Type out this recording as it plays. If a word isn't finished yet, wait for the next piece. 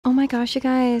Oh my gosh, you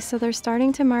guys, so they're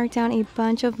starting to mark down a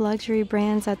bunch of luxury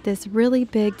brands at this really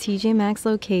big TJMAXX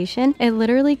location. It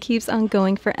literally keeps on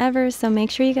going forever, so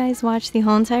make sure you guys watch the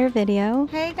whole entire video.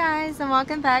 Hey guys, and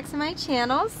welcome back to my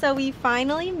channel. So we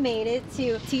finally made it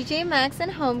to TJMAXX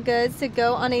and Home Goods to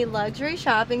go on a luxury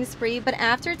shopping spree, but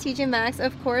after TJMAXX,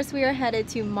 of course, we are headed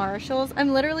to Marshall's.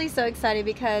 I'm literally so excited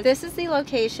because this is the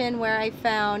location where I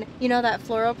found, you know, that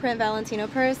floral print Valentino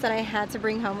purse that I had to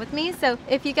bring home with me. So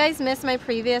if you guys missed my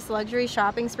previous luxury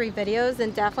shopping spree videos, then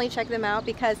definitely check them out,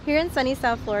 because here in sunny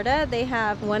South Florida they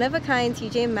have one-of-a-kind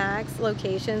TJMAXX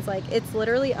locations. Like, it's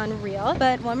literally unreal.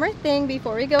 But one more thing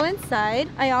before we go inside,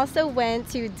 I also went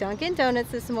to Dunkin'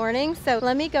 Donuts this morning, so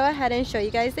let me go ahead and show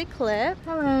you guys a clip.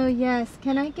 Hello, yes,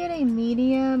 can I get a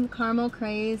medium caramel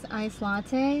craze iced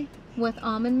latte with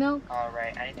almond milk?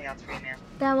 Alright, anything else for you, ma'am?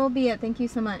 That will be it, thank you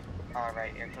so much.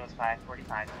 Alright, your total's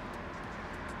 $5.45.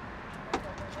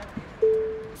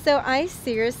 So I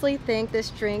seriously think this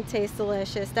drink tastes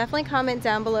delicious. Definitely comment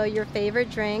down below your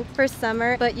favorite drink for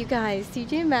summer. But you guys,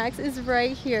 TJMAXX is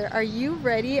right here. Are you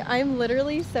ready? I'm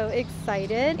literally so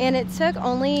excited. And it took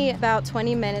only about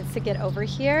 20 minutes to get over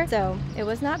here, so it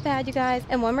was not bad, you guys.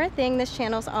 And one more thing, this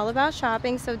channel is all about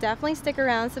shopping, so definitely stick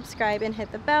around, subscribe, and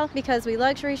hit the bell, because we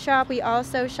luxury shop. We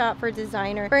also shop for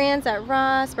designer brands at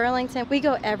Ross, Burlington. We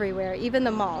go everywhere, even the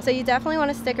mall. So you definitely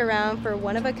want to stick around for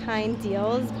one-of-a-kind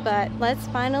deals. But let's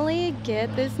finally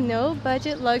get this no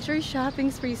budget luxury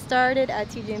shopping spree started at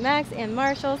TJMAXX and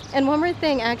Marshall's. And one more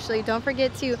thing, actually, don't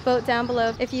forget to vote down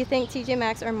below if you think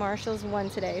TJMAXX or Marshall's won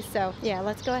today. So yeah,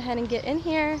 let's go ahead and get in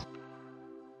here.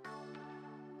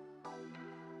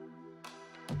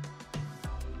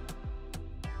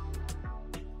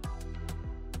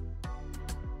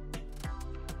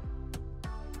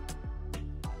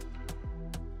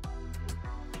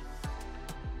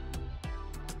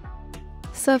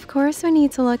 So of course we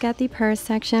need to look at the purse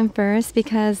section first,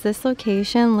 because this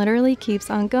location literally keeps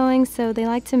on going. So they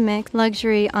like to mix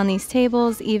luxury on these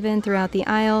tables even throughout the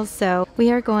aisles. So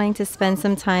we are going to spend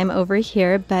some time over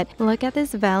here. But look at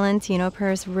this Valentino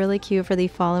purse, really cute for the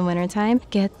fall and winter time.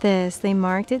 Get this, they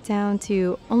marked it down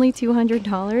to only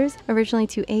 $200, originally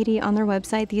 $280 on their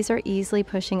website. These are easily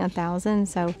pushing $1,000.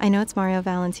 So I know it's Mario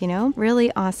Valentino,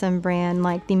 really awesome brand.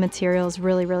 Like, the material is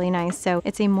really nice. So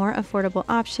it's a more affordable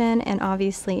option, and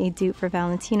obviously a dupe for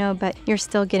Valentino, but you're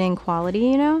still getting quality,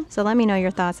 you know? So let me know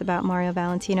your thoughts about Mario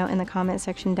Valentino in the comment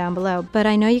section down below. But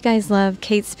I know you guys love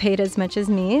Kate Spade as much as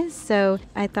me, so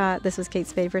I thought this was Kate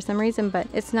Spade for some reason, but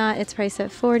it's not. It's priced at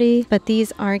 $40, but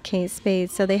these are Kate Spade.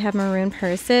 So they have maroon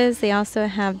purses. They also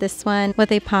have this one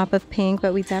with a pop of pink,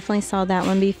 but we definitely saw that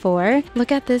one before.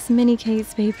 Look at this mini Kate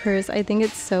Spade purse. I think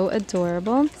it's so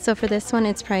adorable. So for this one,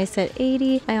 it's priced at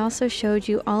 $80. I also showed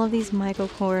you all of these Michael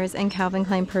Kors and Calvin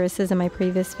Klein purses in my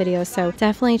previous video, so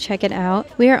definitely check it out.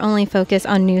 We are only focused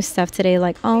on new stuff today,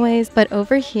 like always. But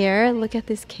over here, look at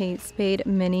this Kate Spade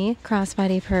mini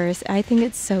crossbody purse. I think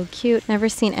it's so cute. Never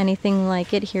seen anything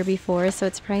like it here before. So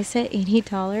it's priced at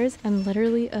 $80. I'm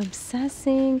literally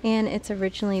obsessing, and it's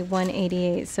originally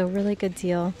 $188, so really good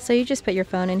deal. So you just put your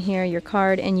phone in here, your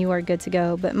card, and you are good to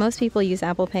go. But most people use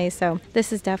Apple Pay, so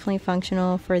this is definitely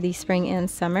functional for the spring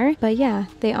and summer. But yeah,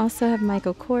 they also have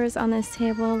Michael Kors on this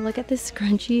table. Look at this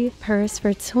scrunchy purse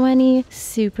for $20.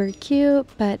 Super cute.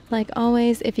 But like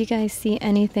always, if you guys see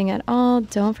anything at all,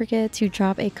 don't forget to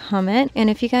drop a comment. And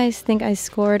if you guys think I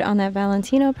scored on that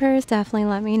Valentino purse, definitely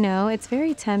let me know. It's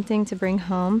very tempting to bring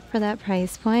home for that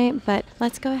price point. But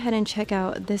let's go ahead and check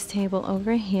out this table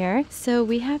over here. So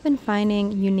we have been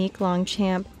finding unique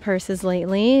Longchamp purses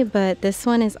lately, but this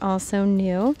one is also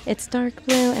new. It's dark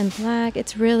blue and black.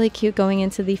 It's really cute going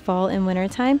into the fall and winter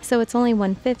time. So it's only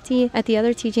 $150. At the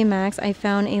other TJMAXX, I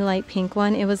found a light pink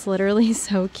one. It was literally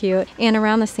so cute and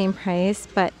around the same price.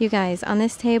 But you guys, on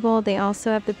this table, they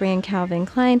also have the brand Calvin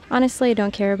Klein. Honestly, I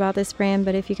don't care about this brand,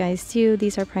 but if you guys do,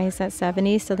 these are priced at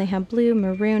 $70. So they have blue,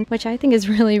 maroon, which I think is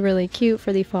really cute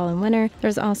for the fall and winter.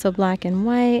 There's also black and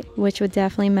white, which would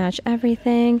definitely match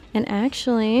everything. And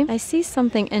actually, I see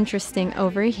something interesting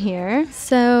over here.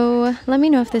 So let me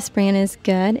know if this brand is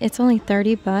good. It's only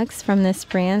 $30 from this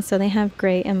brand. So they have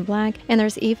gray and black. And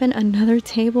there's even another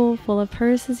table full of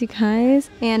purses, you guys.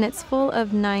 And it's full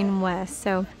of Nine West.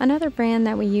 So another brand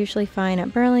that we usually find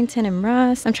at Burlington and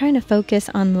Ross. I'm trying to focus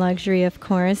on luxury, of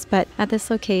course, but at this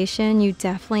location, you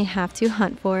definitely have to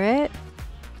hunt for it.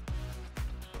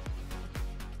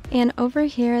 And over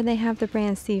here they have the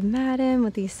brand Steve Madden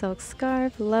with the silk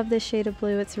scarf. Love this shade of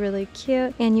blue, it's really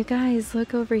cute. And you guys,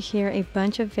 look over here, a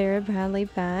bunch of Vera Bradley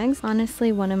bags.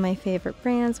 Honestly, one of my favorite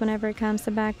brands whenever it comes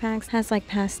to backpacks. Has like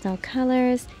pastel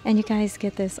colors, and you guys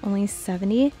get this only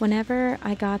 $70. Whenever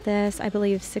I got this, I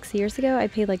believe 6 years ago, I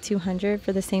paid like $200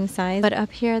 for the same size. But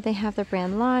up here they have the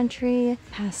brand Laundry,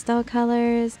 pastel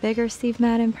colors, bigger Steve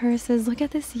Madden purses. Look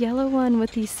at this yellow one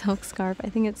with the silk scarf. I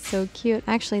think it's so cute.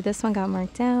 Actually, this one got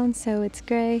marked down, so it's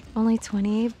gray. Only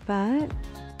 28 baht.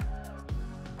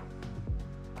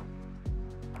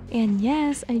 And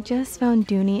yes, I just found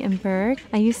Dooney & Bourke.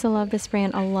 I used to love this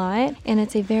brand a lot, and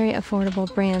it's a very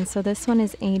affordable brand. So this one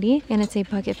is 80, and it's a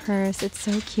bucket purse. It's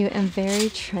so cute and very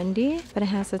trendy, but it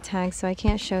has a tag, so I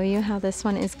can't show you how this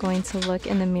one is going to look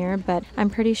in the mirror, but I'm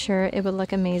pretty sure it would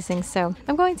look amazing. So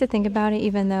I'm going to think about it,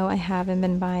 even though I haven't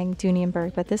been buying Dooney &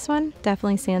 Bourke, but this one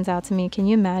definitely stands out to me. Can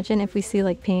you imagine if we see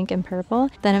like pink and purple?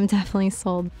 Then I'm definitely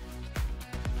sold.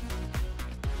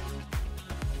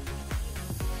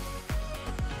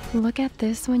 Look at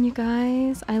this one, you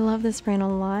guys. I love this brand a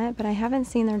lot, but I haven't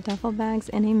seen their duffel bags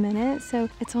in a minute, so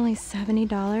it's only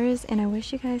 $70, and I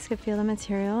wish you guys could feel the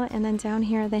material. And then down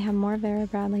here they have more Vera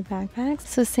Bradley backpacks,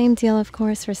 so same deal of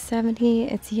course for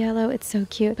 $70. It's yellow, it's so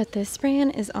cute, but this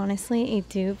brand is honestly a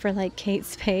dupe for like Kate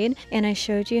Spade, and I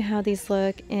showed you how these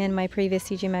look in my previous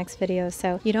TJMAXX video,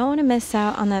 so you don't want to miss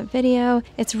out on that video.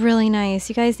 It's really nice.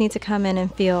 You guys need to come in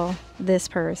and feel this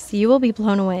purse. You will be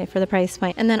blown away for the price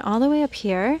point. And then all the way up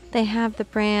here they have the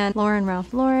brand Lauren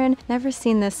Ralph Lauren. Never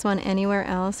seen this one anywhere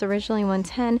else. Originally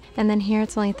 110, and then here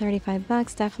it's only 35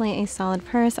 bucks. Definitely a solid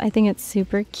purse. I think it's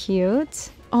super cute.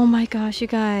 Oh my gosh, you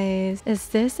guys, is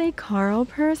this a Carl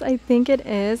purse? I think it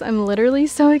is. I'm literally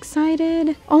so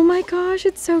excited. Oh my gosh,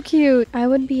 it's so cute. I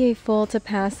would be a fool to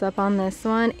pass up on this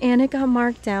one, and it got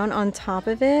marked down on top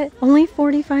of it. Only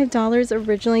 $45,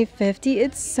 originally $50.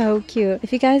 It's so cute.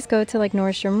 If you guys go to like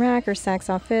Nordstrom Rack or Saks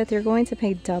Off Fifth, you're going to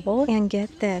pay double. And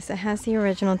get this, it has the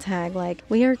original tag. Like,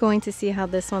 we are going to see how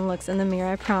this one looks in the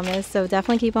mirror, I promise. So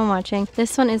definitely keep on watching.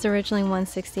 This one is originally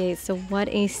 $168, so what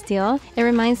a steal. It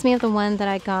reminds me of the one that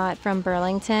I got from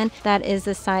Burlington that is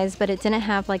the size, but it didn't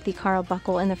have like the Carl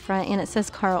buckle in the front, and it says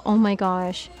Carl. Oh my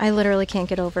gosh, I literally can't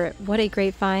get over it. What a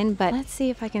great find. But let's see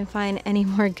if I can find any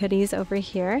more goodies over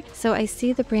here. So I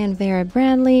see the brand Vera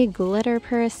Bradley glitter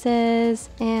purses,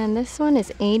 and this one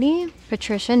is 80.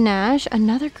 Patricia Nash,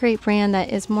 another great brand that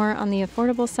is more on the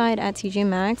affordable side at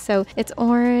TJMAXX. So it's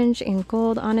orange and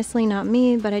gold. Honestly, not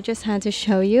me, but I just had to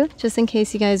show you just in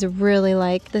case you guys really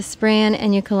like this brand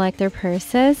and you collect their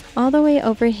purses. All the way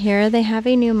over here they have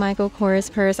a new Michael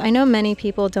Kors purse. I know many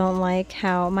people don't like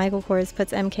how Michael Kors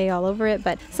puts MK all over it,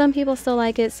 but some people still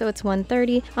like it, so it's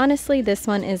 $130. Honestly, this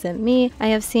one isn't me. I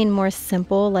have seen more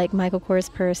simple like Michael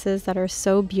Kors purses that are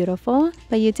so beautiful,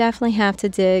 but you definitely have to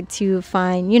dig to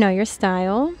find, you know, your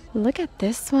style. Look at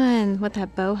this one with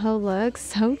that boho look.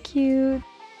 So cute.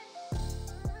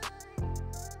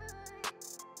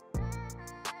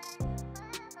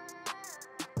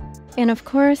 And of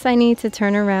course I need to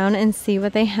turn around and see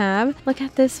what they have. Look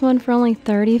at this one for only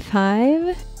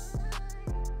 $35.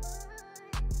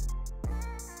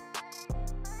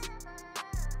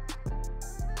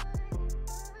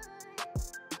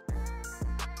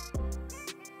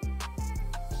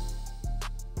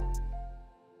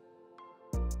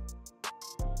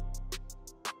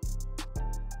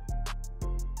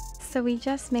 So we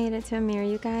just made it to a mirror,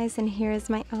 you guys, and here's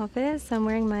my outfit. So I'm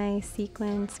wearing my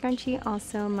sequin scrunchie,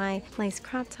 also my lace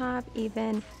crop top,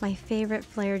 even my favorite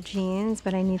flare jeans,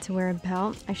 but I need to wear a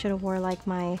belt. I should have wore like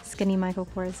my skinny Michael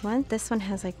Kors one. This one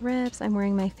has like rips. I'm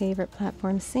wearing my favorite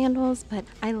platform sandals, but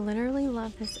I literally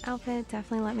love this outfit.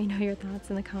 Definitely let me know your thoughts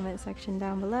in the comment section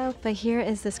down below. But here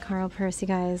is this Carl purse, you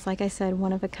guys. Like I said,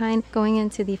 one of a kind. Going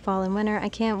into the fall and winter, I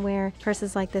can't wear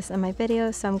purses like this in my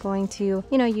videos, so I'm going to,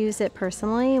 you know, use it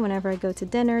personally whenever I go to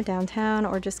dinner downtown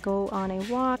or just go on a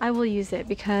walk. I will use it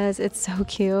because it's so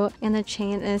cute, and the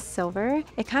chain is silver.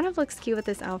 It kind of looks cute with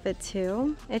this outfit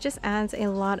too. It just adds a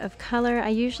lot of color. I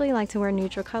usually like to wear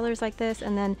neutral colors like this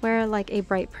and then wear like a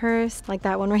bright purse like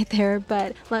that one right there,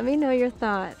 but let me know your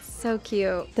thoughts. So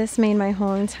cute. This made my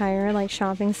whole entire like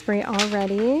shopping spree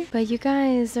already. But you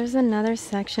guys, there's another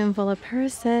section full of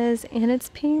purses, and it's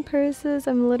pink purses.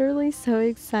 I'm literally so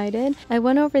excited. I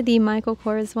went over the Michael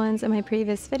Kors ones in my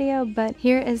previous video, but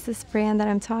here is this brand that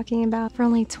I'm talking about for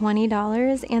only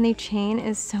 $20, and the chain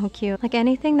is so cute. Like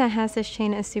anything that has this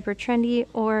chain is super trendy,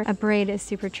 or a braid is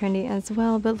super trendy as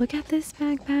well. But look at this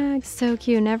backpack. So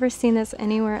cute. Never seen this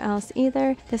anywhere else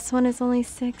either. This one is only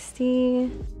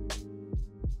 $60.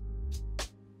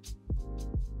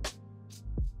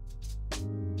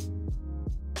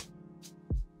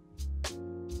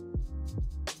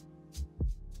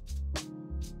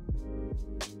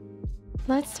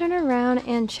 let's turn around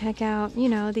and check out, you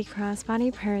know, the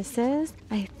crossbody purses.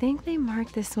 I think they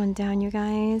marked this one down, you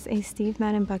guys. A Steve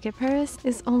Madden bucket purse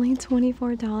is only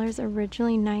 $24,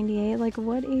 originally $98. Like,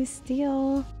 what a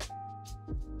steal.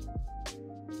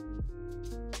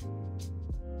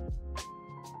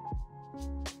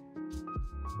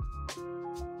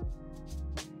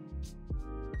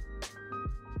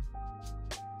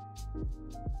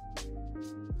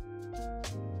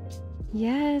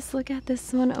 Yes, look at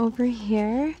this one over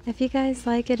here. If you guys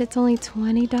like it, it's only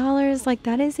 $20. Like,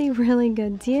 that is a really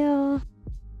good deal.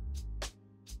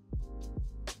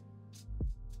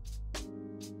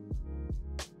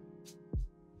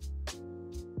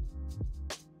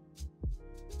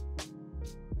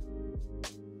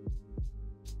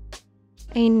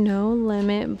 A no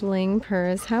limit bling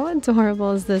purse. How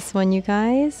adorable is this one, you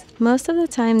guys? Most of the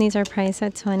time these are priced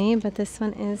at $20, but this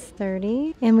one is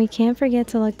 $30. And we can't forget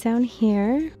to look down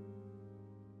here.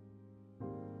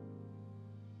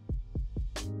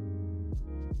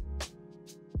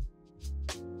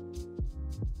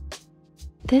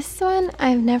 This one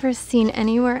I've never seen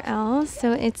anywhere else,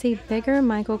 so it's a bigger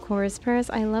Michael Kors purse.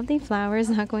 I love the flowers,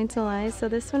 not going to lie. So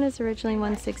this one is originally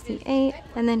 $168,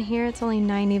 and then here it's only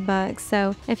 $90.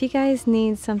 So if you guys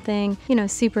need something, you know,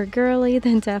 super girly,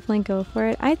 then definitely go for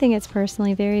it. I think it's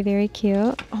personally very, very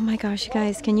cute. Oh my gosh, you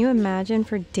guys, can you imagine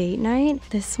for date night?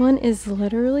 This one is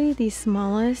literally the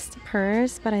smallest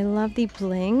purse, but I love the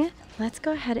bling. Let's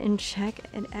go ahead and check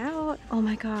it out. Oh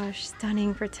my gosh,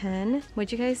 stunning for 10.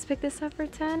 Would you guys pick this up for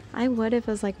 10? I would if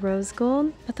it was like rose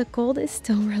gold, but the gold is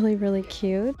still really, really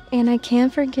cute. And I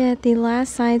can't forget the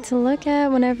last side to look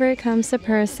at whenever it comes to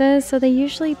purses. So they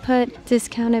usually put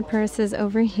discounted purses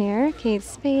over here. Kate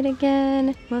Spade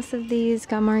again. Most of these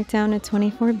got marked down to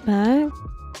 24 bucks.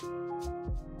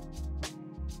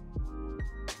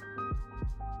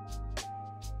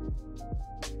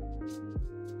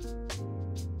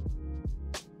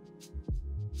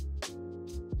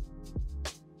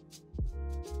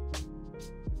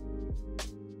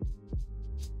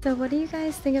 So what do you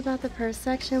guys think about the purse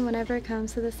section whenever it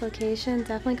comes to this location?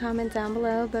 Definitely comment down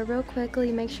below, but real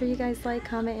quickly, make sure you guys like,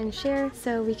 comment, and share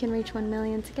so we can reach 1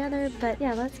 million together. But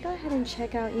yeah, let's go ahead and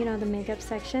check out, you know, the makeup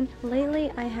section.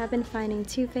 Lately, I have been finding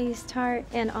Too Faced, Tarte,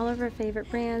 and all of our favorite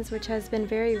brands, which has been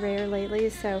very rare lately.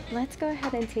 So let's go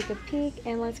ahead and take a peek,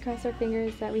 and let's cross our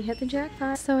fingers that we hit the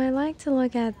jackpot. So I like to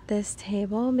look at this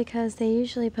table because they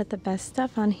usually put the best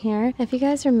stuff on here. If you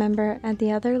guys remember, at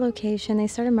the other location, they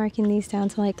started marking these down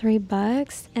to like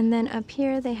 $3, and then up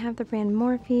here they have the brand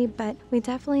Morphe, but we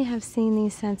definitely have seen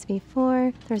these scents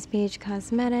before. There's BH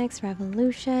Cosmetics,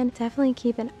 Revolution. Definitely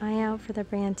keep an eye out for the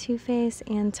brand Too Faced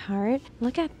and Tarte.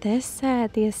 Look at this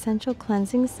set, the Essential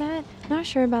Cleansing Set. Not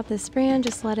sure about this brand,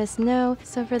 just let us know.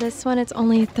 So for this one, it's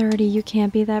only $30. You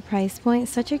can't beat that price point.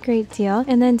 Such a great deal.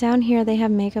 And then down here they have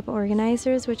makeup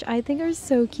organizers, which I think are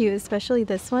so cute, especially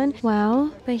this one.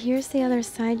 Wow. But here's the other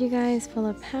side, you guys, full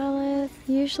of palettes.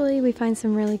 Usually we find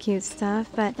some really cute stuff,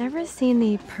 but never seen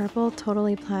the purple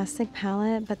totally plastic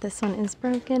palette, but this one is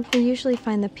broken. We usually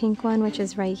find the pink one, which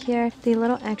is right here. The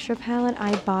little extra palette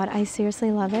I bought. I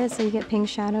seriously love it. So you get pink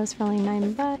shadows for only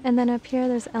 $9. And then up here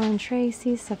there's Ellen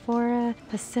Tracy, Sephora,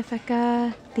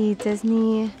 Pacifica, the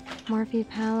Disney Morphe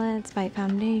palettes, Bite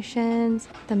Foundations,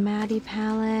 the Maddie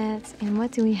palettes, and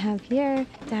what do we have here?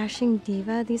 Dashing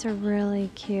Diva. These are really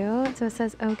cute. So it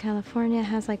says, oh, California,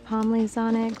 has like palm leaves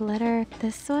on it, glitter.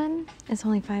 This one is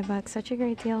only $5. Such a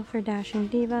great deal for Dashing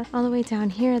Diva. All the way down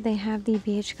here they have the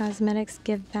BH Cosmetics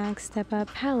Give Back Step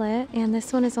Up palette, and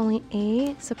this one is only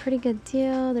 $8, so pretty good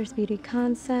deal. There's Beauty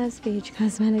Concepts, BH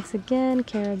Cosmetics again,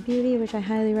 Cara Beauty, which I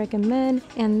highly recommend,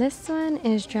 and this one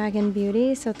is Dragon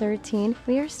Beauty, so $13.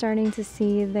 We are starting to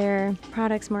see their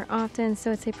products more often.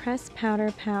 So it's a pressed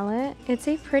powder palette. It's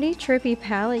a pretty trippy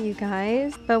palette, you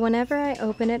guys, but whenever I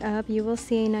open it up you will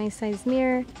see a nice size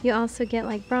mirror. You also get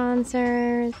like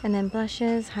bronzers and then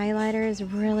blushes, highlighters.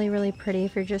 Really, really pretty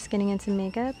if you're just getting into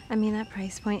makeup. I mean, that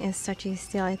price point is such a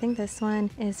steal. I think this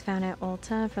one is found at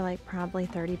Ulta for like probably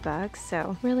 $30,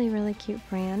 so really, really cute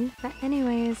brand. But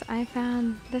anyways, I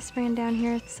found this brand down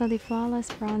here. So the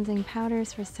Flawless Bronzing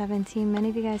Powders for $17. Many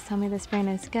of you guys tell me this brand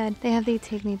is good. They have the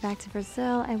Take Me Back to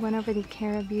Brazil. I went over the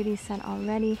Cara Beauty set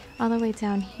already. All the way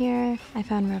down here I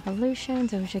found Revolution,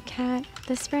 Doja Cat.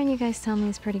 This brand you guys tell me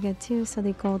is pretty good too. So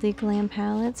the Goldie Glam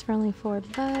palettes for only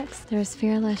 $4. There's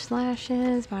Fearless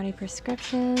Lashes, Body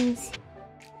Prescriptions.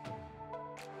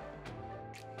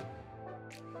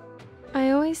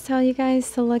 I always always tell you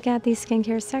guys to look at the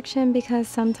skincare section because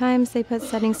sometimes they put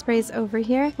setting sprays over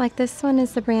here. Like this one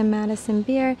is the brand Madison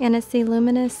Beer and it's the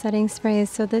luminous setting sprays.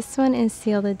 So this one is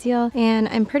Seal the Deal, and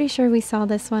I'm pretty sure we saw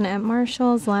this one at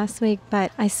Marshall's last week,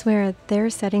 but I swear their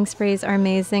setting sprays are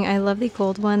amazing. I love the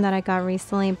gold one that I got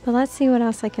recently, but let's see what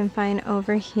else I can find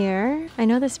over here. I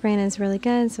know this brand is really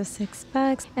good, so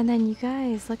 $6. And then you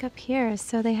guys look up here.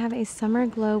 So they have a Summer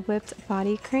Glow Whipped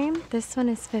Body Cream. This one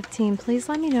is $15. Please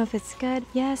let me know if it's good.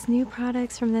 Yes, new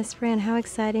products from this brand. How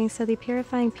exciting. So the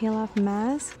Purifying Peel Off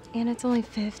Mask, and it's only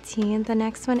 $15. The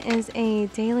next one is a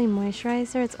daily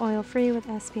moisturizer. It's oil free with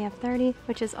SPF 30,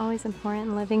 which is always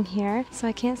important living here. So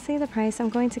I can't see the price. I'm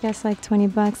going to guess like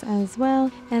 $20 as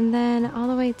well. And then all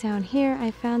the way down here, I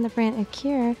found the brand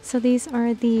Acure. So these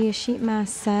are the sheet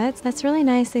mask sets. That's really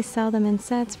nice. They sell them in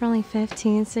sets for only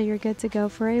 $15, so you're good to go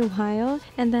for a while.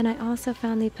 And then I also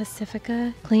found the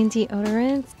Pacifica Clean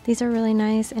Deodorants. These are really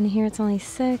nice, and here it's only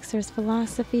 $6. There's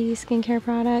Philosophy skincare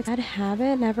products. I'd have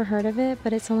it, never heard of it,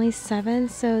 but it's only $7.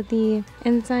 So the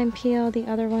enzyme peel, the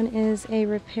other one is a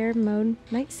repair mode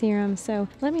night serum. So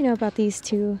let me know about these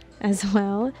two as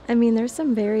well. I mean, there's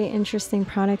some very interesting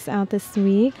products out this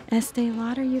week. Estee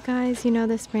Lauder, you guys, you know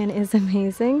this brand is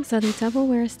amazing. So the Double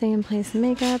Wear Stay in Place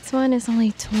makeup, this one is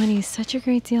only $20. Such a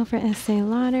great deal for Estee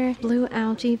Lauder. Blue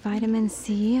Algae Vitamin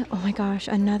C, oh my gosh,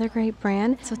 another great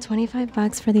brand. So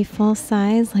 $25 for the full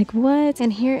size, like what?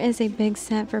 And here is a big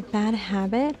set for Bad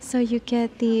Habit. So you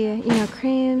get the,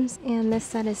 creams, and this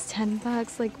set is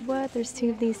 $10. Like what? There's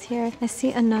two of these here. I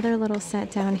see another little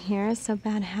set down here. So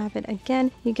Bad Habit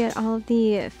again, you get all of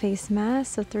the face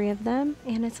masks, so 3 of them,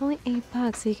 and it's only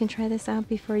 $8, so you can try this out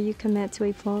before you commit to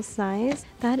a full size.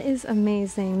 That is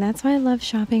amazing. That's why I love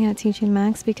shopping at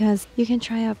TJMAXX, because you can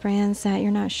try out brands that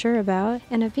you're not sure about.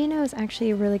 And Aveeno is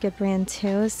actually a really good brand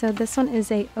too. So this one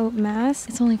is a oat mask.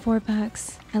 It's only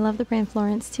 $4. I love the brand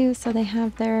Florence too, so they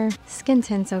have their skin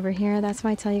tints over here. That's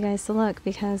why I tell you guys to look,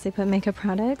 because they put makeup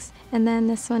products. And then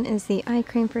this one is the eye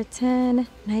cream for $10,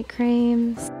 night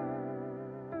creams.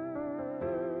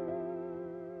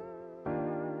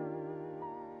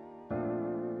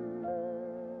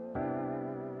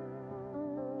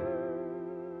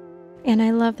 And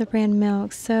I love the brand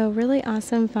Milk, so really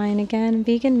awesome find. Again,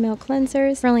 vegan milk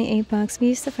cleansers for only $8. We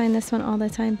used to find this one all the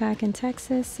time back in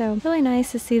Texas, so really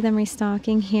nice to see them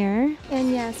restocking here.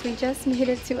 And yes, we just made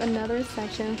it to another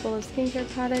section full of skincare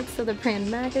products. So the brand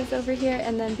MAC is over here,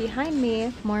 and then behind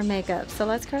me, more makeup. So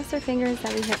let's cross our fingers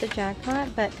that we hit the jackpot,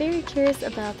 but very curious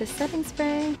about the setting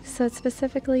spray. So it's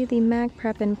specifically the MAC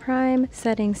Prep and Prime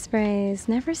setting sprays.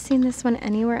 Never seen this one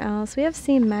anywhere else. We have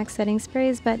seen MAC setting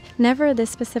sprays, but never this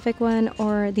specific one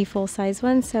or the full size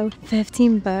one. So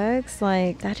 $15,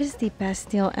 like that is the best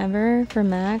deal ever for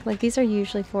MAC. Like these are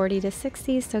usually $40 to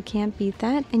 $60, so can't beat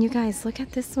that. And you guys, look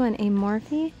at this one, a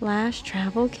Morphe lash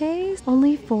travel case,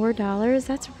 only $4.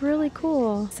 That's really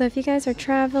cool. So if you guys are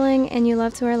traveling and you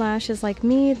love to wear lashes like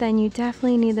me, then you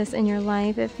definitely need this in your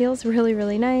life. It feels really,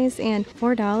 really nice, and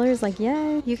 $4, like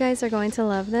yeah, you guys are going to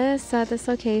love this. So at this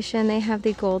location, they have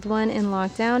the gold one in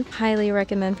Lockdown. Highly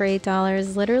recommend for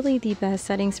 $8. Literally the best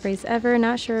setting sprays ever.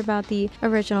 Not sure about the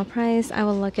original price. I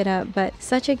will look it up, but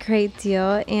such a great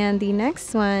deal. And the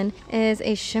next one is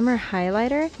a shimmer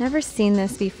highlighter. Never seen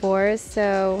this before,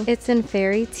 so it's in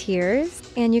Fairy Tears.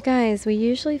 And you guys, we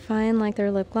usually find like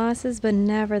their lip glosses, but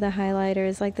never the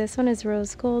highlighters. Like this one is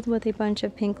rose gold with a bunch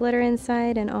of pink glitter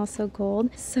inside and also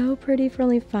gold. So pretty for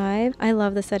only $5. I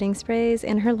love the setting sprays,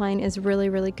 and her line is really,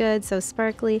 really good, so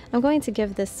sparkly. I'm going to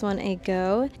give this one a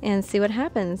go and see what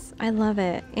happens. I love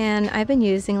it, and I've been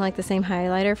using like the same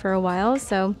highlighter for a while,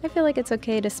 so I feel like it's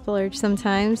okay to splurge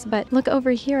sometimes. But look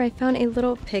over here, I found a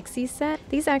little pixie set.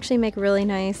 These actually make really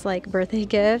nice like birthday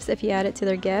gifts if you add it to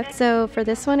their gift. So for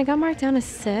this one, it got marked down to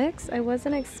 $6. I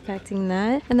wasn't expecting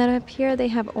that. And then up here they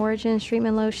have Origins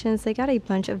treatment lotions. They got a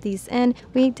bunch of these in.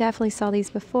 We definitely saw these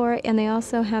before, and they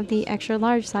also have the extra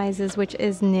large sizes, which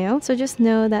is new, so just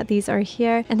know that these are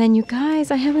here. And then you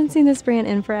guys, I haven't seen this brand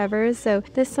in forever, so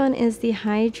this one is the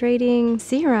hydrating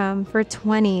serum for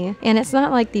 $20, and it's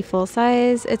not like the full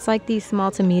size, it's like the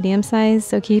small to medium size,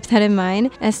 so keep that in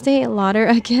mind. Estee Lauder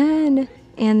again.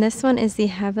 And this one is the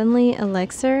Heavenly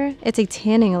Elixir. It's a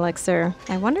tanning elixir.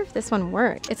 I wonder if this one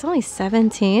works. It's only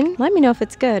 $17. Let me know if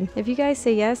it's good. If you guys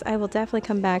say yes, I will definitely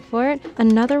come back for it.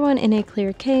 Another one in a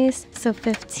clear case, so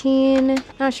 $15.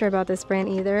 Not sure about this brand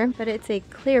either, but it's a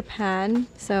clear pad,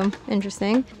 so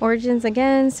interesting. Origins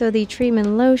again, so the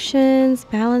treatment lotions,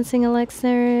 balancing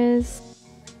elixirs.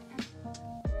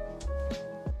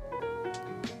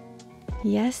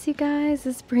 Yes, you guys,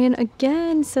 this brand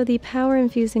again. So the Power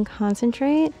Infusing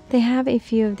Concentrate, they have a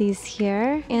few of these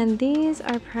here, and these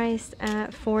are priced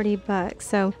at 40 bucks.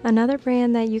 So another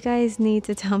brand that you guys need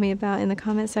to tell me about in the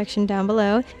comment section down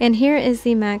below. And here is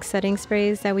the MAXX setting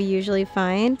sprays that we usually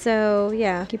find. So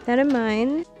yeah, keep that in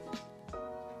mind.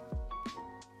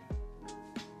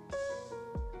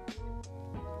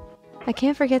 I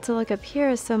can't forget to look up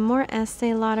here, some more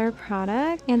Estee Lauder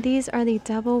product, and these are the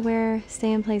double wear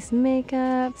stay in place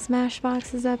makeup smash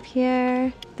boxes up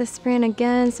here. This brand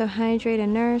again, so Hydrate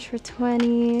and Nourish for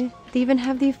 20. They even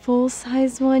have the full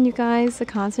size one, you guys, the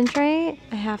concentrate.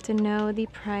 I have to know the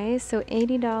price, so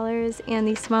 $80, and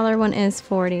the smaller one is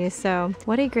 40. So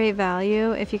what a great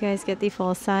value if you guys get the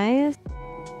full size.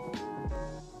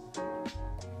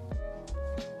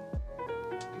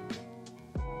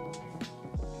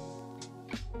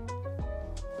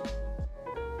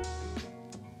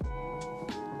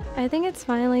 I think it's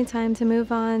finally time to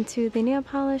move on to the nail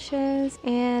polishes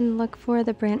and look for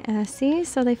the brand Essie.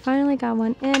 So they finally got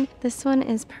one in. This one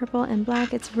is purple and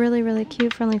black. It's really, really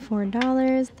cute for only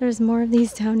 $4. There's more of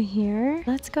these down here.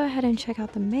 Let's go ahead and check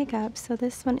out the makeup. So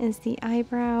this one is the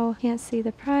eyebrow. Can't see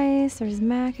the price. There's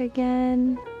MAC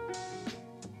again.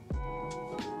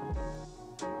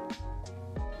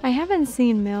 I haven't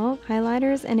seen Milk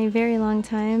highlighters in a very long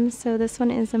time, so this one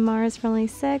is a Mars for only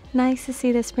 $6. Nice to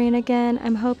see this brand again.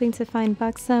 I'm hoping to find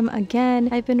Buxom again.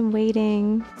 I've been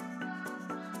waiting.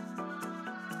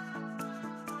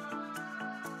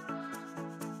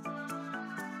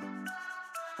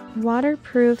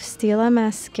 Waterproof Stila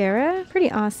mascara. Pretty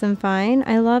awesome find.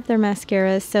 I love their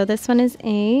mascaras, so this one is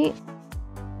 $8.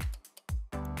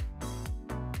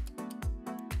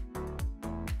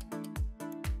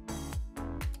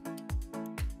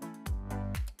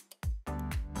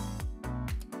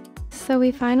 So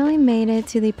we finally made it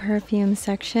to the perfume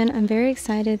section. I'm very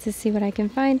excited to see what I can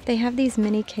find. They have these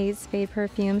mini Kate Spade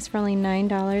perfumes for only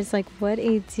 $9. Like, what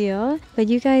a deal. But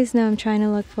you guys know I'm trying to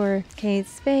look for Kate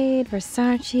Spade,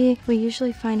 Versace. We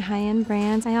usually find high-end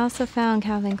brands. I also found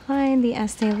Calvin Klein, the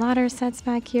Estee Lauder sets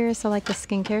back here, so like the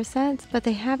skincare sets. But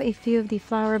they have a few of the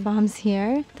flower bombs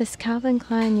here. This Calvin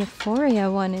Klein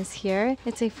Euphoria one is here.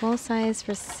 It's a full size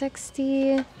for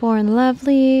 $60. Born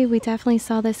Lovely. We definitely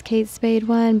saw this Kate Spade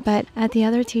one, but at the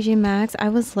other TJMAXX, I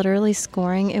was literally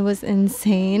scoring. It was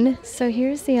insane. So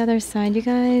here's the other side, you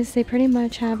guys. They pretty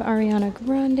much have Ariana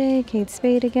Grande, Kate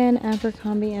Spade again,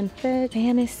 Abercrombie & Fitch,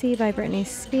 Fantasy by Britney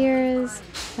Spears.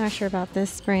 Not sure about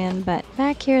this brand, but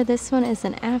back here, this one is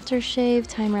an aftershave,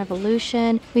 Time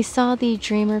Revolution. We saw the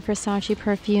Dreamer Versace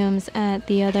perfumes at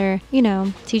the other,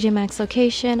 TJMAXX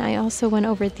location. I also went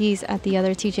over these at the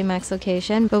other TJMAXX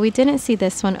location, but we didn't see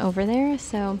this one over there,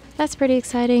 so that's pretty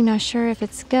exciting. Not sure if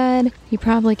it's good. You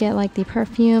probably get like the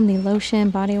perfume, the lotion,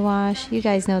 body wash. You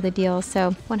guys know the deal.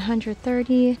 So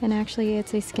 $130, and actually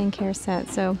it's a skincare set,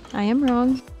 so I am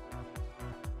wrong.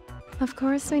 Of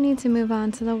course, we need to move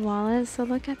on to the wallet. So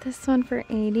look at this one for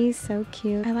 $80. So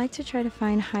cute. I like to try to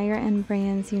find higher end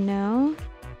brands,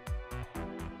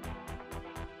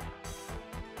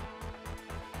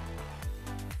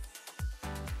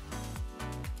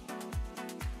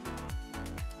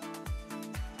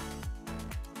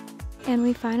 And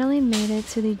we finally made it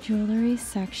to the jewelry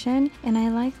section, and I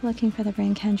like looking for the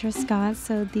brand Kendra Scott.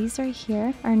 So these are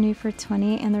here are new for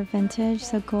 $20, and they're vintage,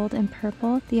 so gold and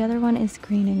purple. The other one is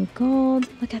green and gold.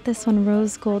 Look at this one,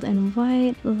 rose gold and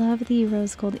white. Love the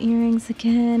rose gold earrings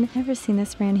again. Never seen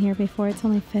this brand here before. It's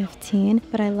only $15,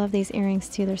 but I love these earrings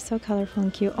too. They're so colorful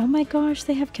and cute. Oh my gosh,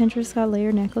 they have Kendra Scott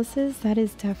layer necklaces. That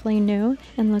is definitely new.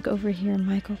 And look over here,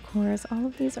 Michael Kors. All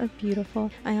of these are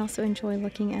beautiful. I also enjoy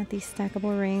looking at these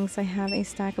stackable rings. I have a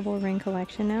stackable ring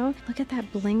collection now. Look at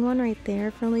that bling one right there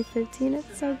for only $15.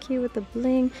 It's so cute with the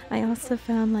bling. I also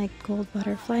found like gold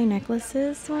butterfly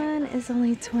necklaces. This one is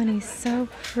only $20. So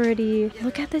pretty.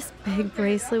 Look at this big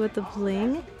bracelet with the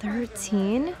bling.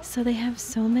 $13. So they have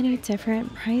so many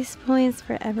different price points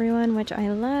for everyone, which I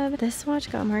love. This watch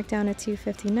got marked down to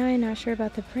 $259. Not sure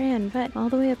about the brand, but all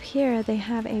the way up here they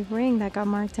have a ring that got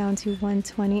marked down to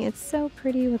 $120. It's so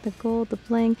pretty with the gold, the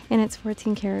bling, and it's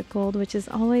 14 karat gold, which is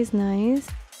always nice.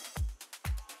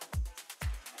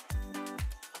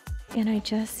 And I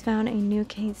just found a new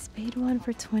Kate Spade one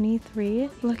for $23.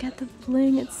 Look at the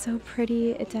bling. It's so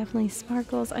pretty. It definitely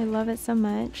sparkles. I love it so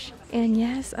much. And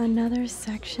yes, another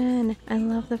section. I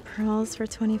love the pearls for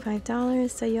 $25.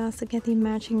 So you also get the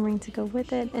matching ring to go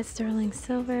with it. It's sterling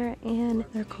silver and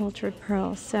they're cultured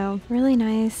pearls. So really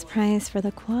nice price for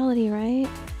the quality, right?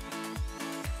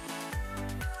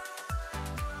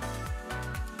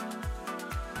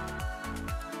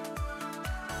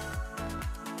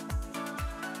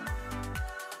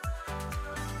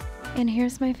 And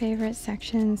here's my favorite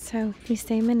section. So these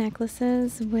statement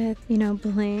necklaces with, you know,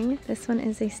 bling. This one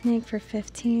is a snake for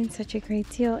 15, such a great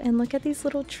deal. And look at these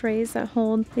little trays that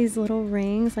hold these little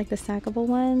rings, like the stackable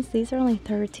ones. These are only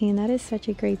 13. That is such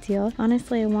a great deal.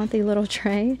 Honestly, I want the little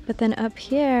tray. But then up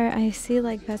here, I see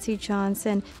like Betsy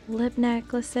Johnson lip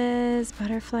necklaces,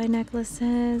 butterfly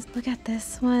necklaces. Look at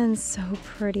this one, so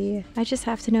pretty. I just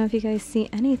have to know if you guys see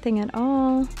anything at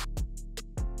all.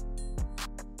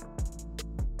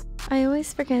 I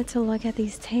always forget to look at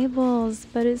these tables,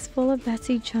 but it's full of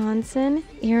Betsy Johnson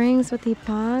earrings with the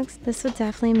box. This would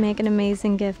definitely make an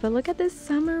amazing gift. But look at this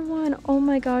summer one. Oh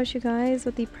my gosh, you guys,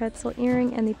 with the pretzel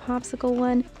earring and the popsicle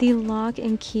one. The lock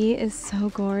and key is so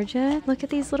gorgeous. Look at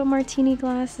these little martini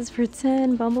glasses for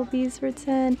 10, bumblebees for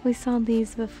 10. We saw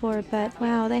these before, but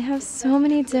wow, they have so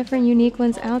many different unique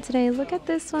ones out today. Look at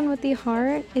this one with the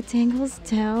heart. It dangles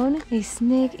down. A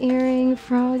snake earring,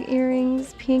 frog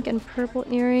earrings, pink and purple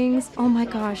earrings. Oh my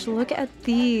gosh, look at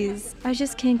these. I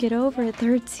just can't get over it.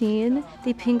 13.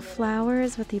 The pink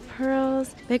flowers with the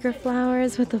pearls, bigger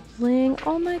flowers with the bling.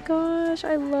 Oh my gosh,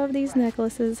 I love these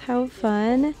necklaces. How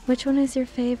fun. Which one is your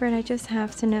favorite? I just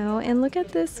have to know. And look at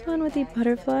this one with the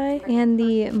butterfly and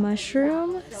the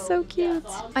mushroom. So cute.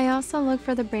 I also look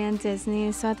for the brand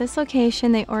Disney. So at this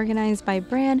location, they organize by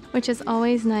brand, which is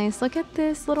always nice. Look at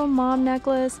this little mom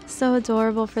necklace. So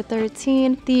adorable for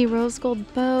 13. The rose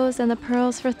gold bows and the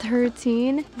pearls for 13.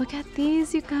 Look at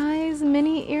these, you guys.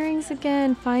 Mini earrings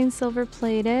again, fine silver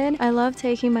plated. I love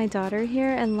taking my daughter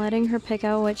here and letting her pick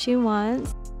out what she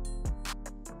wants.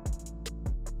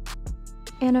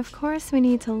 And of course, we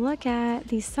need to look at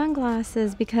these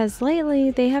sunglasses because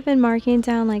lately they have been marking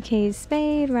down like Kate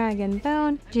Spade, Rag &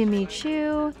 Bone, Jimmy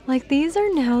Choo. Like these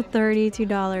are now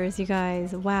 $32, you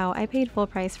guys. Wow, I paid full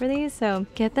price for these, so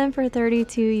get them for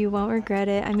 $32. You won't regret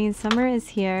it. I mean, summer is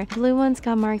here. Blue ones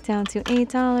got marked down to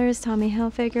 $8. Tommy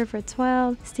Hilfiger for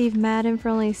 $12. Steve Madden for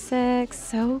only $6.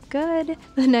 So good.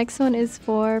 The next one is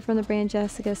 $4 from the brand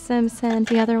Jessica Simpson.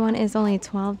 The other one is only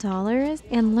 $12.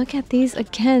 And look at these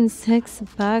again, $6.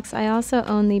 I also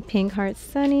own the Pink Heart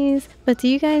Sunnies, but do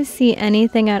you guys see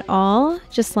anything at all?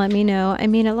 Just let me know. I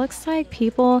mean, it looks like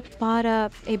people bought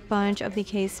up a bunch of the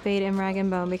Kate Spade and Rag &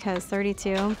 Bone because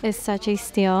 32 is such a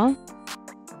steal.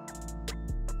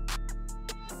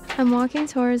 I'm walking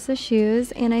towards the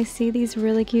shoes and I see these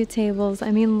really cute tables.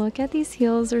 I mean, look at these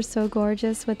heels. They're so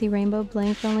gorgeous with the rainbow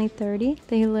bling for only 30.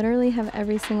 They literally have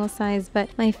every single size, but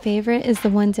my favorite is the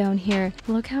one down here.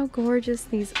 Look how gorgeous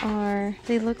these are.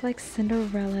 They look like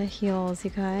Cinderella heels,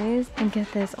 you guys. And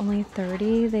get this, only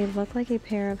 30. They look like a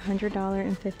pair of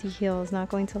 $100.50 heels. Not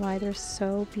going to lie, they're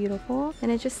so beautiful. And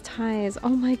it just ties. Oh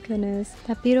my goodness.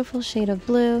 That beautiful shade of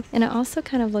blue. And it also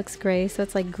kind of looks gray, so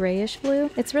it's like grayish blue.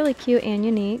 It's really cute and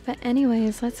unique. But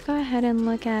anyways, let's go ahead and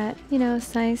look at, you know,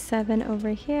 size 7 over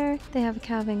here. They have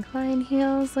Calvin Klein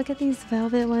heels. Look at these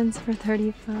velvet ones for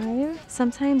 35.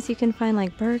 Sometimes you can find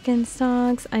like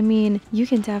Birkenstocks. I mean, you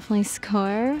can definitely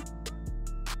score.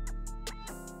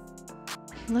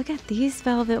 Look at these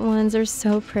velvet ones. They're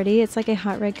so pretty. It's like a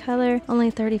hot red color, only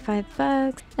 35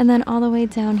 bucks. And then all the way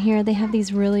down here, they have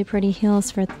these really pretty heels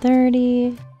for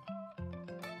 30.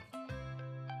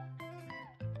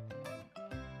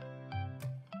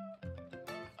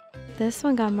 This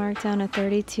one got marked down at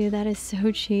 32. That is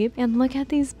so cheap. And look at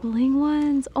these bling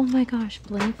ones. Oh my gosh,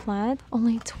 bling flat.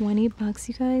 Only 20 bucks,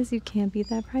 you guys. You can't beat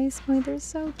that price point. They're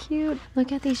so cute.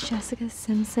 Look at these Jessica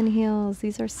Simpson heels.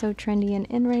 These are so trendy and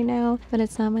in right now, but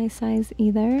it's not my size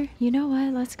either. You know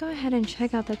what? Let's go ahead and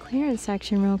check out the clearance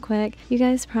section real quick. You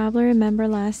guys probably remember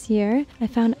last year, I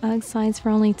found UGG slides for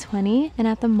only 20, and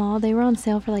at the mall, they were on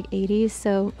sale for like 80,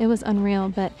 so it was unreal.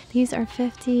 But these are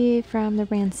 50 from the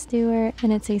brand Stewart,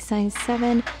 and it's a size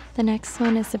 7. The next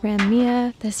one is the brand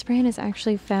Mia. This brand is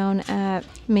actually found at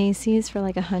Macy's for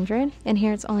like 100, and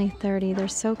here it's only 30. They're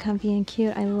so comfy and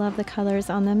cute. I love the colors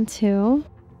on them too.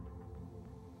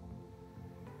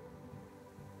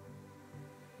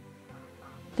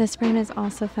 This brand is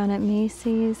also found at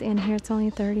Macy's, and here it's only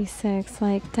 36.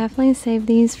 Like, definitely save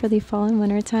these for the fall and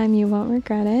winter time. You won't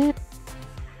regret it.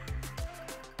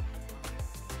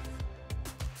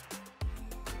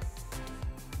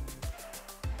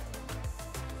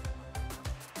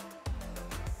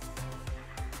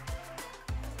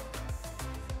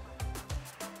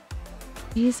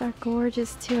 These are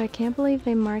gorgeous too. I can't believe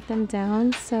they marked them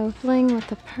down. So bling with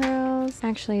the pearls.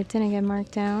 Actually, it didn't get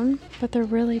marked down, but they're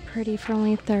really pretty for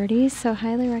only 30. So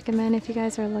highly recommend if you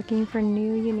guys are looking for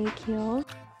new unique heels.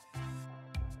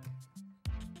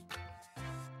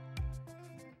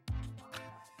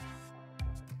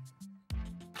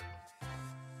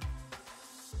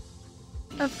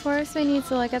 Of course, we need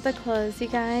to look at the clothes, you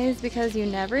guys, because you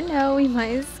never know, we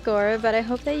might score. But I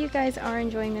hope that you guys are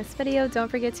enjoying this video. Don't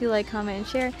forget to like, comment, and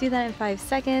share. Do that in 5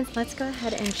 seconds. Let's go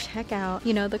ahead and check out,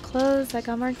 the clothes that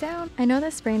got marked down. I know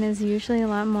this brand is usually a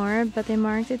lot more, but they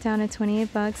marked it down to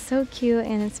 28 bucks. So cute,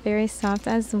 and it's very soft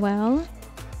as well.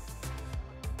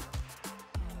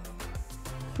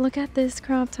 Look at this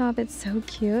crop top, it's so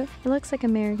cute. It looks like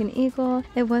American Eagle.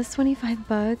 It was 25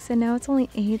 bucks and now it's only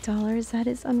 $8. That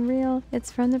is unreal.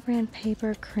 It's from the brand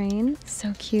Paper Crane.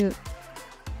 So cute.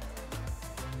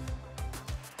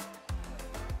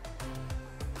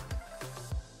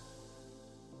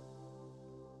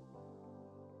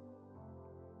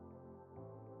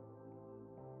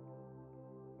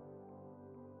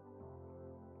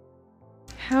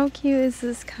 How cute is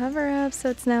this cover up? So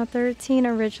it's now 13,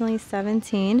 originally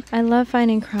 17. I love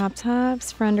finding crop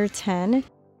tops for under 10.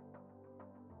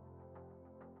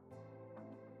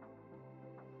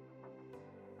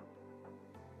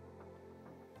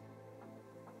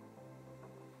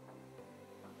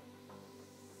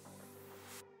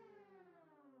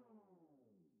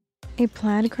 A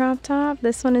plaid crop top.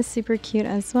 This one is super cute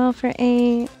as well for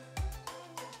 8.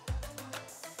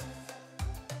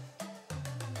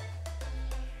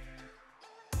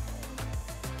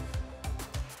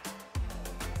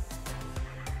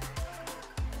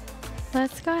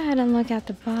 Let's go ahead and look at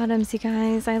the bottoms, you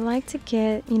guys. I like to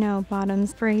get,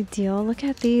 bottoms for a deal. Look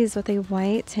at these with a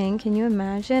white tank. Can you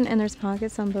imagine? And there's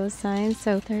pockets on both sides.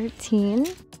 So 13.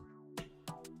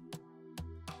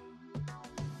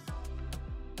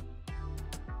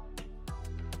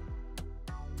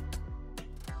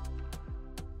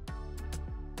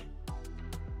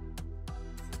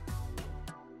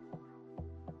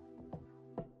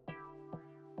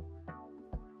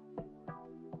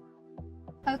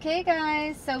 Okay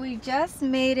guys, so we just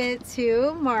made it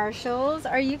to Marshall's.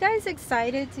 Are you guys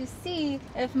excited to see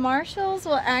if Marshall's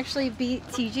will actually beat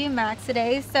TJMAXX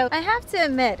today? So I have to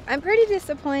admit, I'm pretty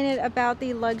disappointed about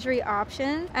the luxury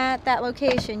option at that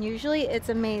location. Usually it's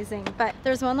amazing, but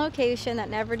there's one location that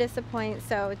never disappoints,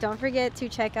 so don't forget to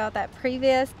check out that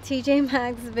previous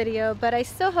TJMAXX video. But I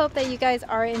still hope that you guys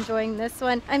are enjoying this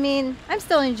one. I mean, I'm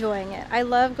still enjoying it. I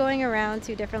love going around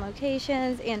to different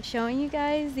locations and showing you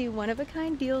guys the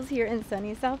one-of-a-kind deals here in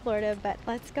sunny South Florida. But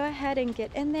let's go ahead and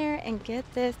get in there and get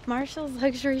this Marshall's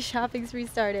luxury shopping spree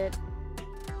started.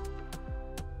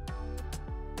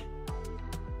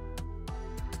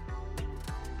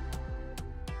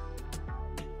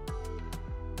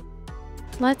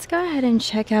 Let's go ahead and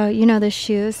check out, the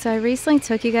shoes. So I recently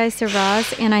took you guys to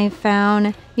Ross and I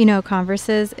found,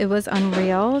 Converses. It was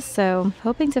unreal. So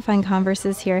hoping to find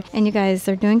Converses here. And you guys,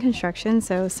 they're doing construction,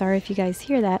 so sorry if you guys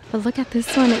hear that. But look at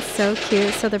this one. It's so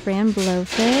cute. So the brand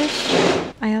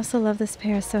Blowfish. I also love this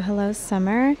pair. So Hello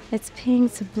Summer. It's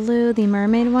pink to blue. The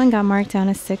mermaid one got marked down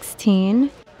to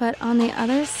 16. But on the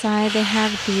other side, they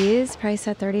have these priced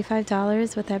at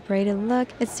 $35 with that braided look.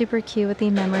 It's super cute with the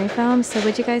memory foam. So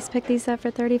would you guys pick these up for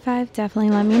 $35?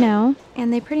 Definitely let me know.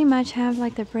 And they pretty much have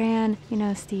like the brand,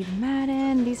 Steve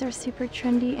Madden. These are super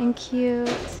trendy and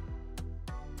cute.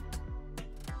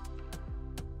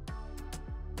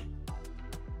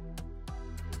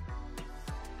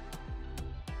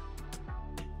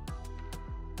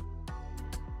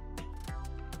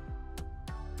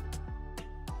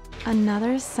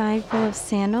 Another side full of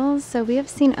sandals. So we have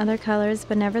seen other colors,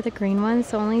 but never the green ones,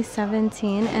 so only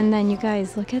 17. And then you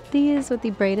guys, look at these with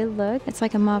the braided look. It's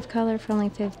like a mauve color for only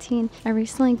 15. I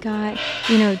recently got,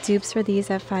 dupes for these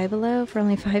at Five Below for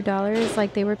only $5.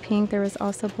 Like they were pink. There was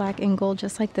also black and gold,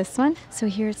 just like this one. So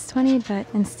here it's 20, but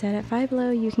instead at Five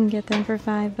Below, you can get them for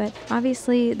 5. But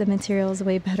obviously the material is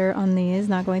way better on these,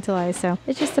 not going to lie. So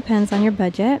it just depends on your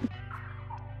budget.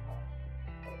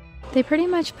 They pretty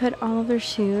much put all of their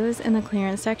shoes in the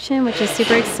clearance section, which is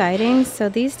super exciting. So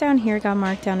these down here got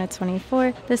marked down to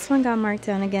 24. This one got marked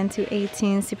down again to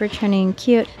 18. Super trendy and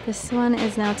cute. This one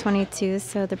is now 22.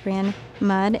 So the brand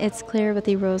Mud. It's clear with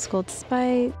the rose gold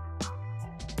spike.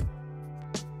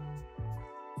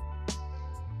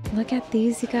 Look at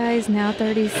these, you guys. Now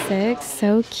 36.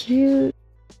 So cute.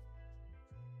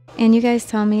 And you guys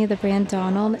tell me the brand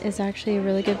Donald is actually a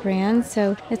really good brand.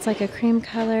 So it's like a cream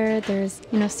color. There's,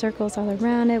 circles all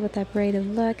around it with that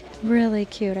braided look. Really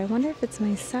cute. I wonder if it's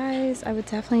my size. I would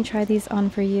definitely try these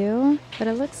on for you. But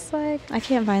it looks like I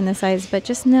can't find the size, but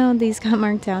just know these got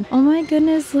marked down. Oh my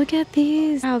goodness, look at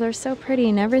these. Wow, they're so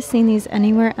pretty. Never seen these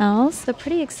anywhere else. A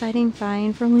pretty exciting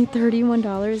find for only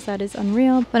 $31. That is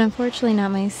unreal, but unfortunately not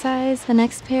my size. The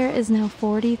next pair is now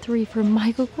 $43 for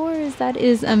Michael Kors. That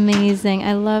is amazing.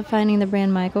 I love love finding the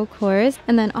brand Michael Kors.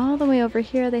 And then all the way over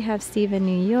here, they have Steve in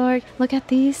New York. Look at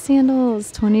these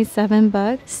sandals, 27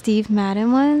 bucks. Steve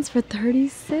Madden ones for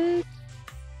 36.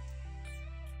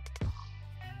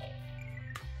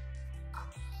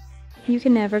 You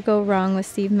can never go wrong with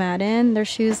Steve Madden. Their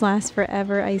shoes last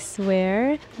forever, I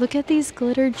swear. Look at these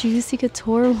glitter juicy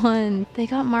couture ones. They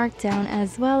got marked down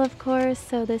as well, of course.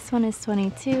 So this one is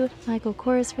 22. Michael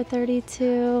Kors for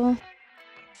 32.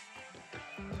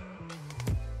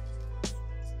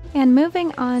 And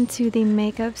moving on to the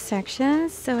makeup section.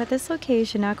 So at this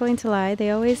location, not going to lie, they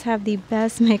always have the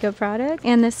best makeup product.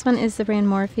 And this one is the brand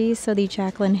Morphe, so the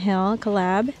Jaclyn Hill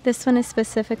collab. This one is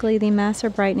specifically the Master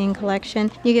Brightening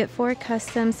Collection. You get 4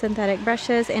 custom synthetic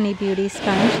brushes and a beauty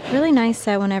sponge. Really nice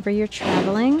set whenever you're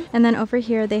traveling. And then over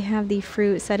here, they have the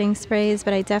fruit setting sprays,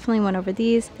 but I definitely went over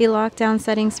these. The lockdown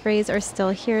setting sprays are still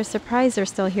here. Surprised they're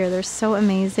still here. They're so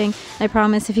amazing. I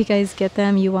promise if you guys get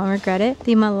them, you won't regret it.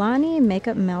 The Milani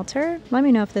Makeup Melter. Let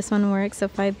me know if this one works. So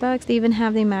 $5. They even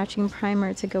have the matching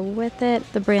primer to go with it.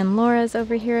 The brand Laura's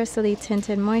over here, so the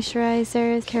tinted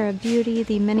moisturizers. Cara Beauty,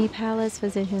 the mini palettes,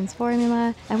 Physicians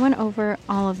Formula. I went over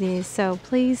all of these, so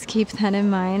please keep that in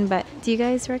mind. But do you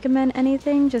guys recommend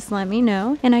anything? Just let me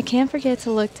know. And I can't forget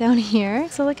to look down here.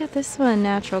 So look at this one,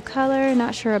 Natural Color.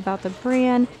 Not sure about the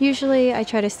brand. Usually I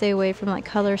try to stay away from like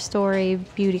Color Story,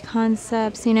 Beauty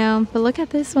Concepts, you know. But look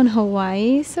at this one,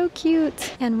 Hawaii. So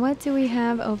cute. And what do we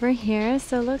have over here?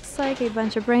 So looks like a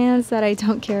bunch of brands that I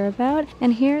don't care about.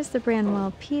 And here's the brand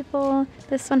Well People.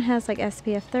 This one has like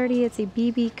SPF 30. It's a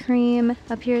BB cream.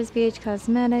 Up here is BH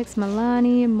Cosmetics,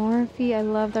 Milani, Morphe. I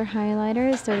love their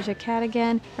highlighters. Doja Cat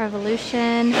again.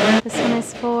 Revolution. This one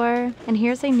is 4. And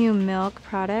here's a new Milk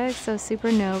product. So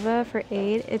Supernova for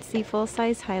 8. It's the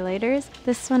full-size highlighters.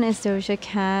 This one is Doja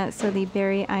Cat. So the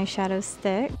Berry Eyeshadow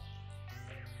Stick.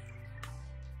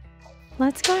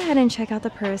 Let's go ahead and check out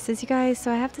the purses, you guys.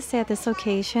 So I have to say at this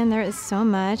location, there is so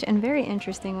much and very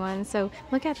interesting ones. So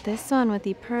look at this one with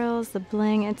the pearls, the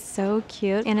bling. It's so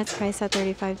cute and it's priced at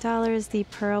 $35. The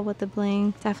pearl with the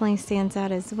bling definitely stands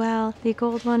out as well. The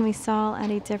gold one we saw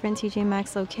at a different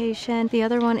TJMAXX location. The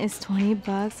other one is 20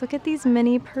 bucks. Look at these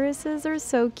mini purses. They're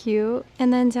so cute.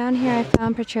 And then down here, I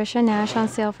found Patricia Nash on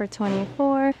sale for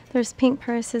 24. There's pink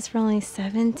purses for only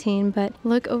 17, but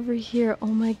look over here. Oh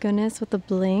my goodness, with the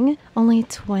bling. Only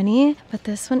 20, but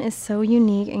this one is so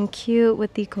unique and cute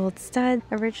with the gold stud.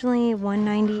 Originally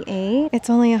 $198. It's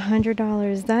only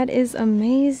 $100. That is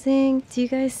amazing. Do you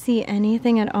guys see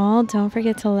anything at all? Don't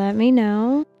forget to let me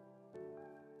know.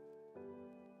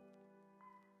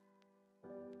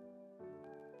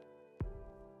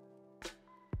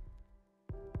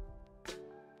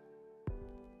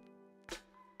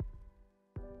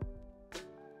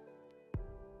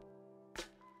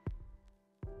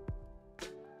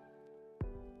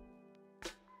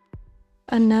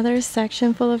 Another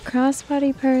section full of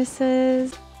crossbody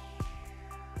purses.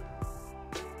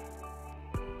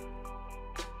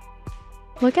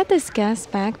 Look at this Guess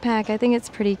backpack. I think it's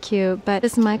pretty cute, but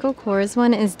this Michael Kors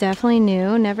one is definitely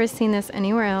new. Never seen this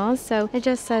anywhere else. So it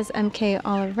just says MK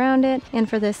all around it. And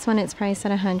for this one, it's priced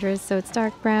at $100. So it's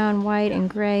dark brown, white, and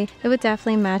gray. It would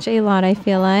definitely match a lot, I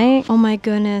feel like. Oh my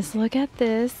goodness, look at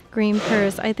this green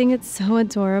purse. I think it's so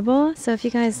adorable. So if you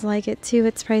guys like it too,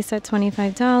 it's priced at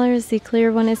 $25. The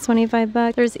clear one is 25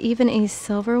 bucks. There's even a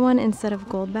silver one instead of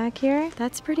gold back here.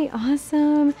 That's pretty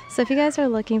awesome. So if you guys are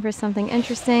looking for something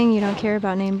interesting, you don't care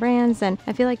about name brands, and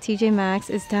I feel like TJMAXX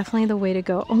is definitely the way to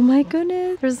go. Oh my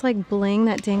goodness, there's like bling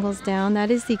that dangles down.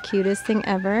 That is the cutest thing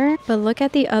ever. But look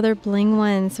at the other bling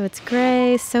one. So it's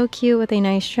gray, so cute with a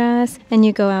nice dress, and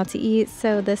you go out to eat.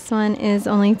 So this one is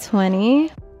only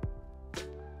 20.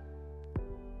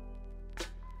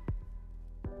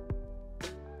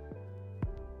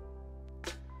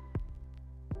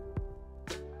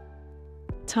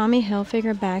 Tommy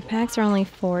Hilfiger backpacks are only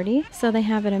 40, so they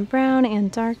have it in brown and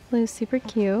dark blue, super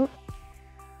cute.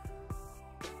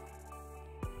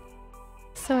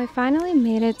 So I finally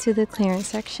made it to the clearance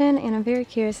section and I'm very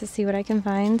curious to see what I can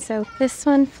find. So this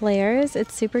one flares,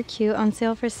 it's super cute, on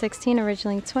sale for 16,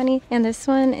 originally 20, and this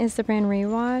one is the brand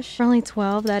Rewash for only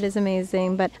 12. That is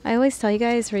amazing. But I always tell you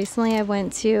guys, recently I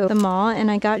went to the mall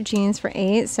and I got jeans for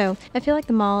 8, so I feel like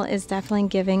the mall is definitely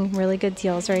giving really good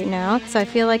deals right now. So I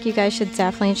feel like you guys should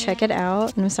definitely check it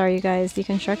out. And I'm sorry you guys, the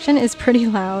construction is pretty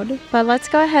loud. But let's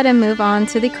go ahead and move on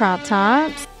to the crop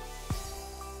tops.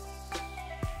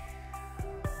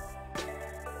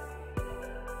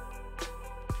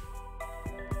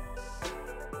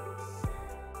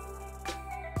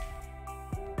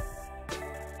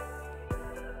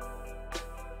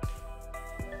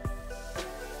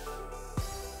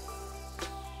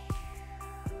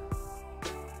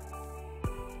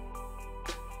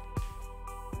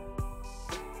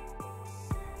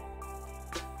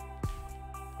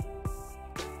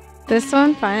 This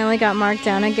one finally got marked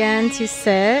down again to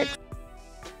 6.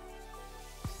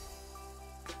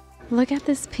 Look at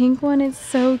this pink one, it's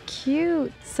so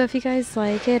cute. So if you guys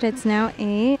like it, it's now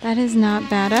 8. That is not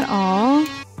bad at all.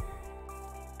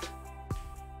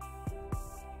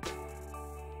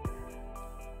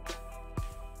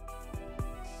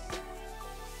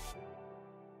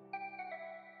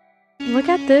 Look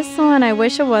at this one, I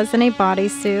wish it wasn't a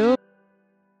bodysuit.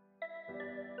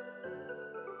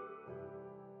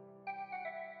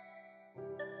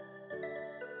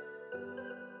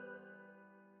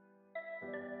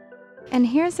 And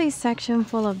here's a section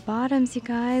full of bottoms, you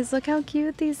guys. Look how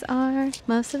cute these are.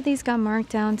 Most of these got marked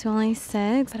down to only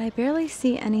 6, but I barely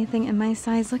see anything in my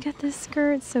size. Look at this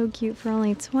skirt, so cute for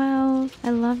only 12. I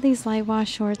love these light wash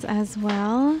shorts as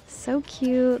well. So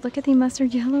cute. Look at the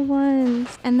mustard yellow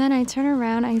ones. And then I turn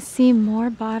around, I see more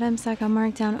bottoms that got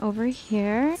marked down over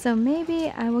here. So maybe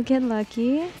I will get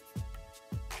lucky.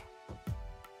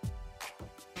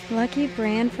 Lucky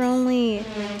brand for only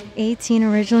 18,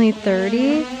 originally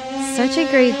 30. Such a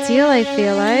great deal, I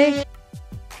feel like.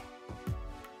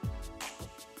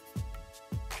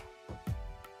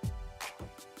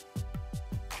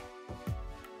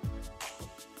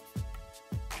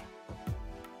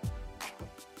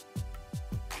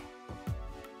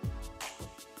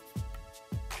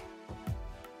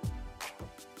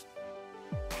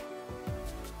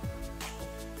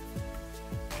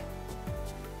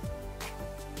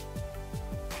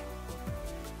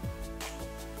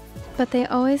 But they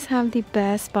always have the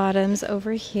best bottoms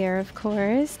over here, of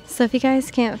course. So if you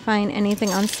guys can't find anything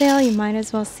on sale, you might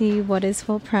as well see what is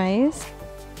full price.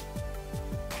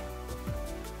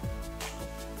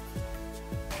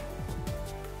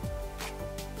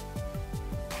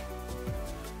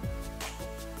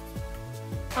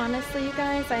 Honestly, you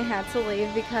guys, I had to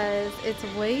leave because it's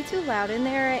way too loud in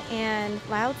there, and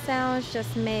loud sounds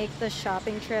just make the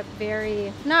shopping trip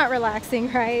very not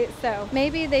relaxing, right? So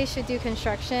maybe they should do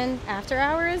construction after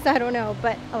hours, I don't know,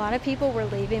 but a lot of people were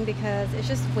leaving because it's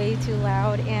just way too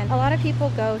loud, and a lot of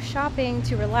people go shopping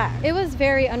to relax. It was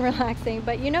very unrelaxing,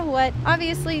 but you know what?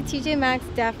 Obviously,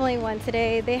 TJMAXX definitely won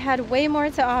today. They had way more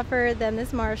to offer than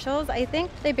this Marshalls. I think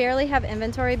they barely have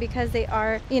inventory because they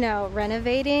are, you know,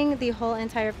 renovating the whole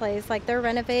entire place. Like, they're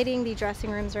renovating the dressing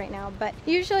rooms right now, but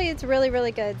usually it's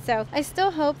really good. So I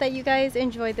still hope that you guys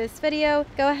enjoyed this video.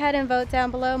 Go ahead and vote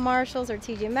down below, Marshalls or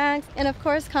TJMAXX, and of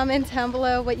course comment down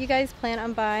below what you guys plan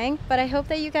on buying. But I hope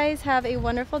that you guys have a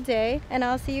wonderful day, and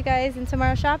I'll see you guys in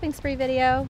tomorrow's shopping spree video.